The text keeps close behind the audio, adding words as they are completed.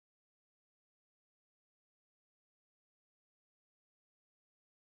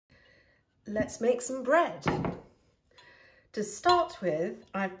let's make some bread. To start with,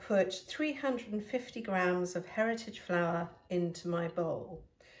 I've put 350 grams of heritage flour into my bowl.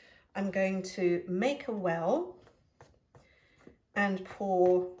 I'm going to make a well and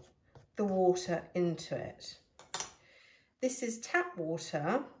pour the water into it. This is tap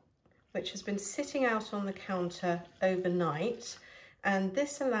water, which has been sitting out on the counter overnight, and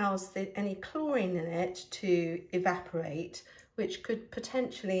this allows any chlorine in it to evaporate, which could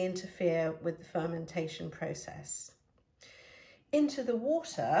potentially interfere with the fermentation process. Into the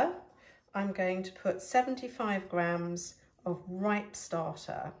water, I'm going to put 75 grams of ripe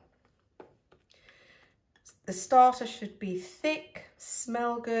starter. The starter should be thick,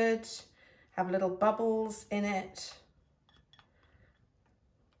 smell good, have little bubbles in it,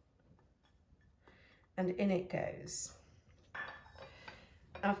 and in it goes.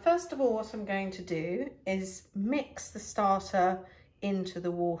 Now, first of all, what I'm going to do is mix the starter into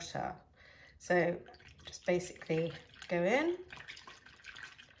the water. So just basically go in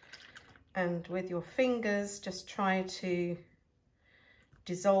and with your fingers just try to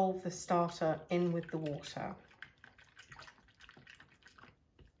dissolve the starter in with the water.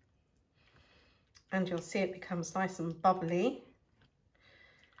 And you'll see it becomes nice and bubbly.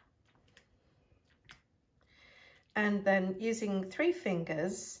 And then using 3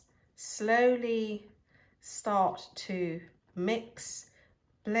 fingers, slowly start to mix,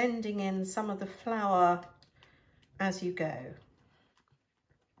 blending in some of the flour as you go.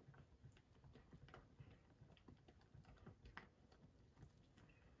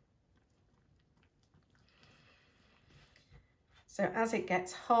 So as it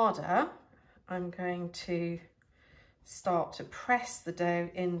gets harder, I'm going to start to press the dough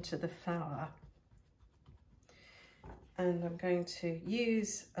into the flour. And I'm going to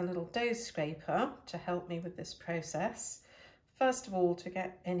use a little dough scraper to help me with this process. First of all, to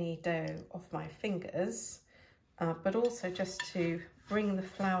get any dough off my fingers, but also just to bring the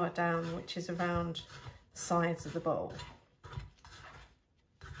flour down, which is around the sides of the bowl.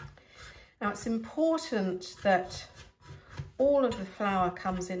 Now, it's important that all of the flour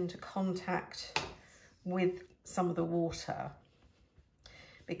comes into contact with some of the water,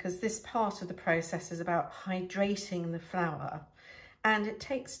 because this part of the process is about hydrating the flour, and it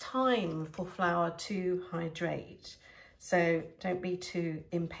takes time for flour to hydrate. So don't be too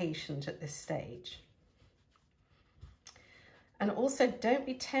impatient at this stage. And also don't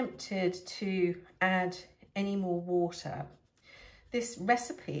be tempted to add any more water. This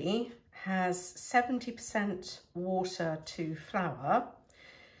recipe has 70% water to flour,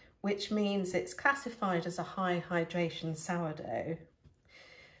 which means it's classified as a high hydration sourdough.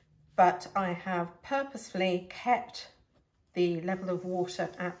 But I have purposefully kept the level of water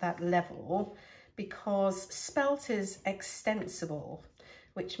at that level because spelt is extensible,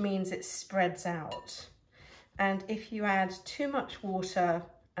 which means it spreads out. And if you add too much water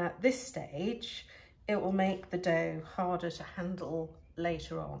at this stage, it will make the dough harder to handle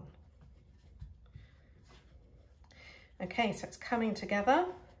later on. Okay, so it's coming together.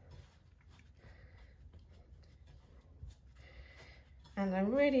 And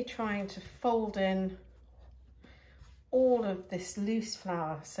I'm really trying to fold in all of this loose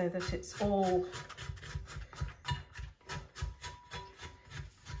flour so that it's all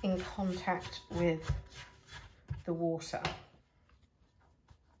in contact with the water.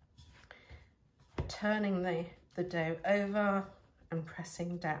 Turning the dough over and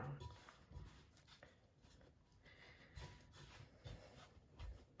pressing down.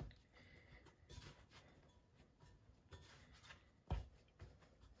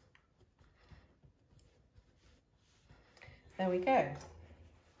 There we go.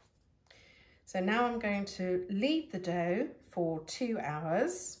 So now I'm going to leave the dough for 2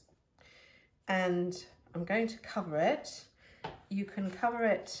 hours and I'm going to cover it. You can cover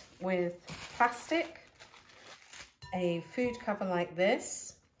it with plastic, a food cover like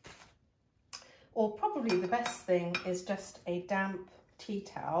this, or probably the best thing is just a damp tea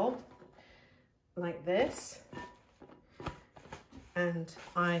towel like this. And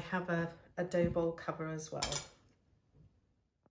I have a dough bowl cover as well.